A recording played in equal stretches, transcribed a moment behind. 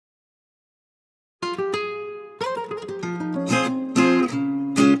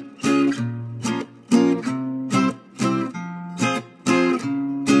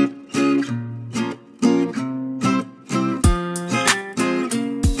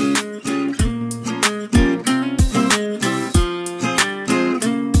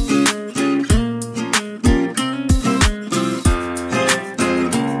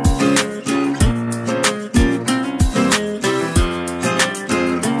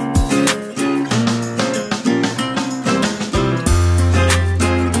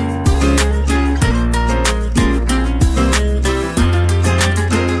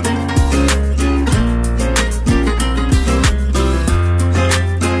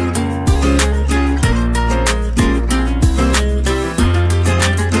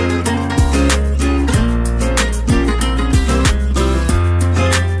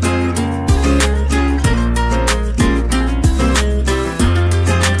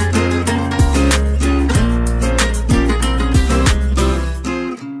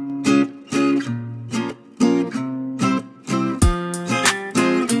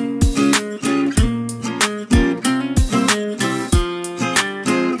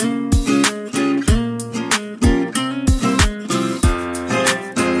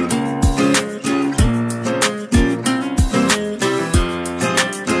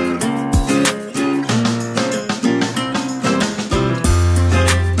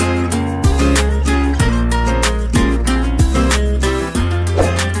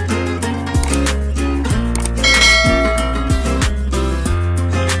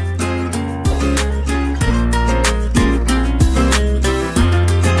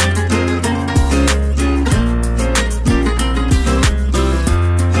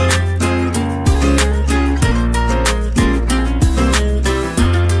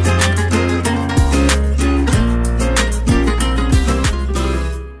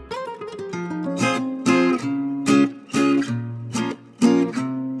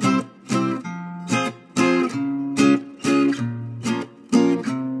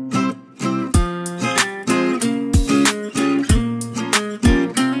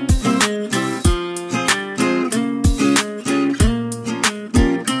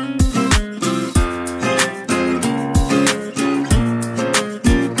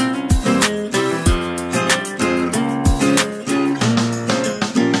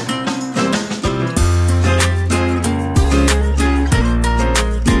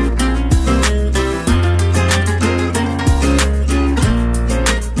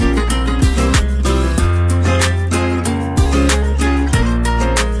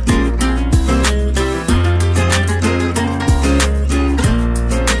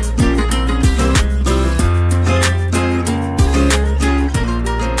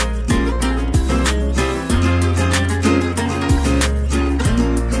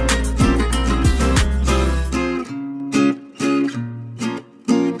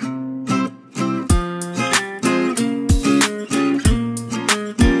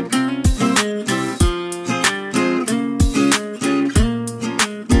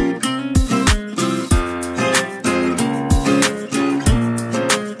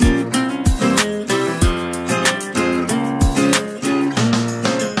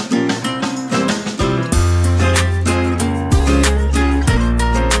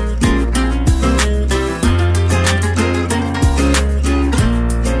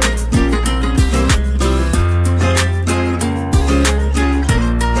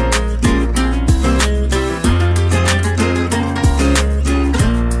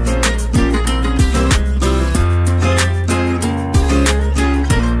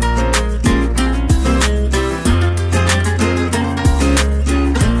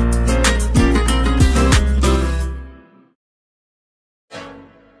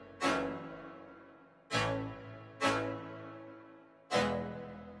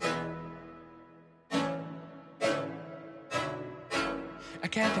I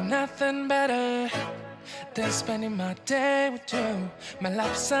can't do nothing better than spending my day with you. My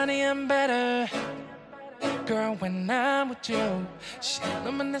life's sunny and better, girl, when I'm with you. She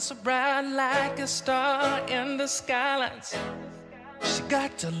illuminates so bright like a star in the skylines. She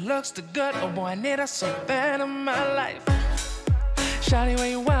got the looks, the good, oh boy, I need her so bad in my life. Shawty, where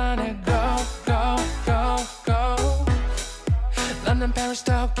you wanna go, go, go, go? London, Paris,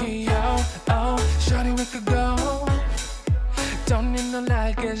 Tokyo, oh, shawty, we could go. Don't need no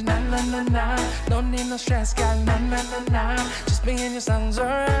luggage, nah, nah, nah, nah. Don't need no stress, girl, nah, nah, nah, nah. Just me and you sounds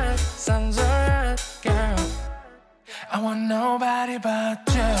alright, girl. I want nobody but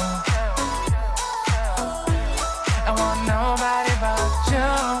you. I want nobody but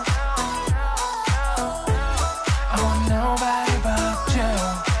you. I want nobody but you.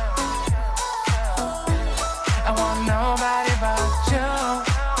 I want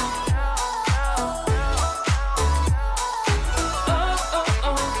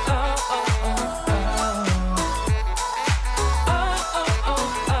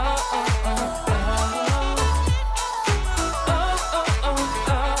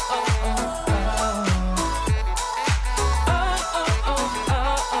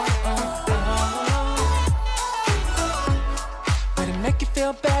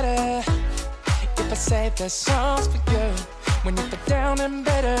feel better if I say there's songs for you when you feel down and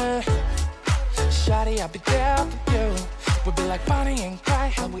bitter. Shawty, I'll be there for you. We'll be like Bonnie and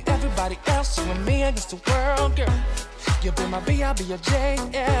Clyde, how we everybody else, you and me against the world, girl. You'll be my B, I'll be your J,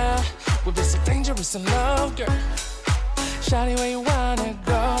 yeah. We'll be so dangerous in love, girl. Shawty, where you wanna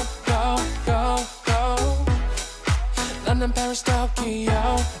go, go, go, go? London, Paris, Tokyo,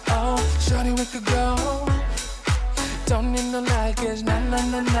 oh. Shawty, we could go. Don't need no luggage, nah, nah,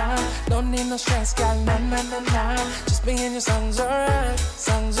 nah, nah. Don't need no stress, gal, nah, nah, nah, nah. Just me and your songs alright,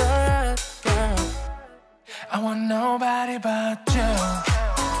 girl. I want nobody but you.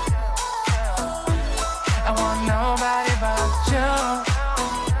 I want nobody but you.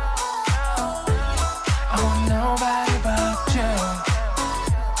 I want nobody but you.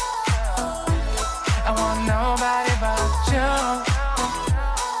 I want nobody but you.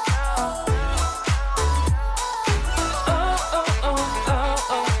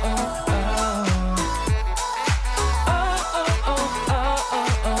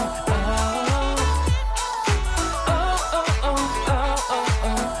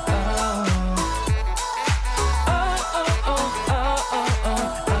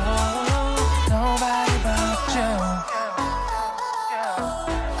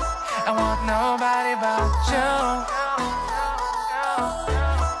 Nobody but you.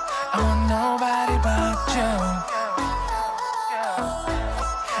 I want nobody but you.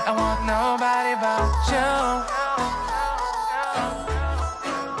 I want nobody but you.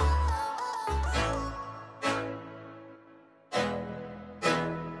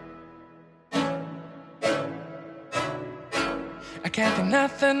 I can't think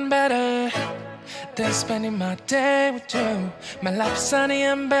nothing better than spending my day with you. My life is sunny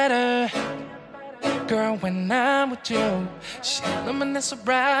and better, girl, when I'm with you. She illuminates so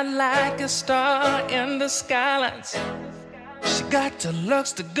bright like a star in the skylines. She got the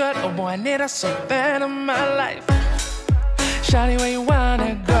looks, the good, oh boy, I need her so bad in my life. Shawty, where you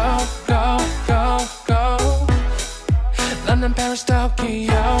wanna go, go, go, go? London, Paris,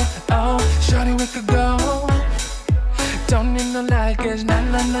 Tokyo, oh. Shawty, we could go. Don't need no luggage, nah,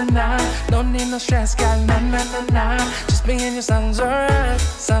 nah, nah, nah. Don't need no stress, gal, nah, nah, nah, nah. Just me and your songs alright,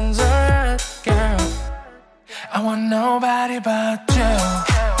 girl. I want nobody but you.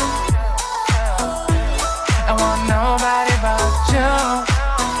 I want nobody but you.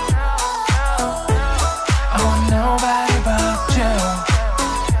 I want nobody but you.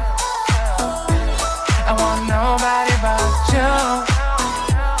 I want nobody but you.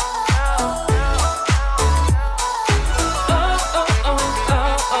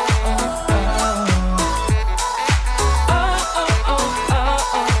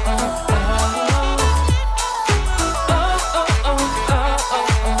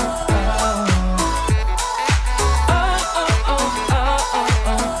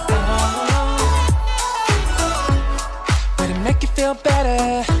 Feel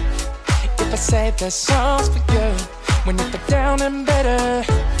better if I say there's songs for you when you feel down and bitter.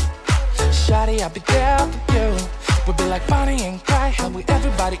 Shawty, I'll be there for you. We'll be like Bonnie and Clyde, how we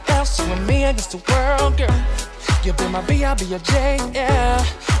everybody else, you and me against the world, girl. You'll be my B, I'll be your J, yeah.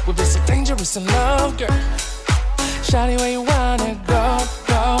 We'll be so dangerous in love, girl. Shawty, where you wanna go,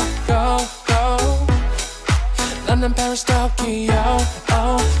 go, go, go? London, Paris, Tokyo,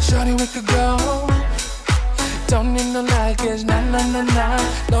 oh. Shawty, we could go. Don't need no luggage, nah, nah, nah, nah.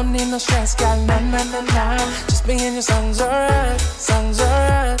 Don't need no stress, gal, nah, nah, nah, nah. Just me and your songs alright,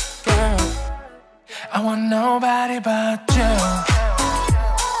 girl. I want nobody but you.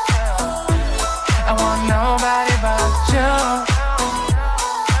 I want nobody but you.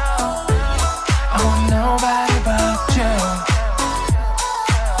 I want nobody but you.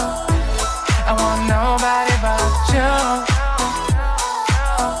 I want nobody but you.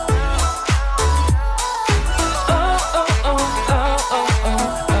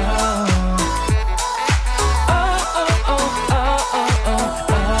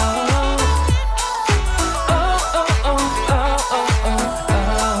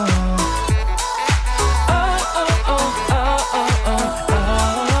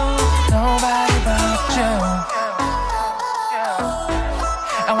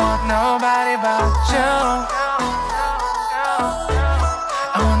 Nobody but you.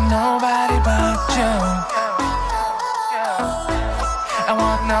 I want nobody but you. I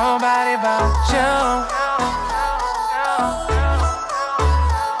want nobody but you.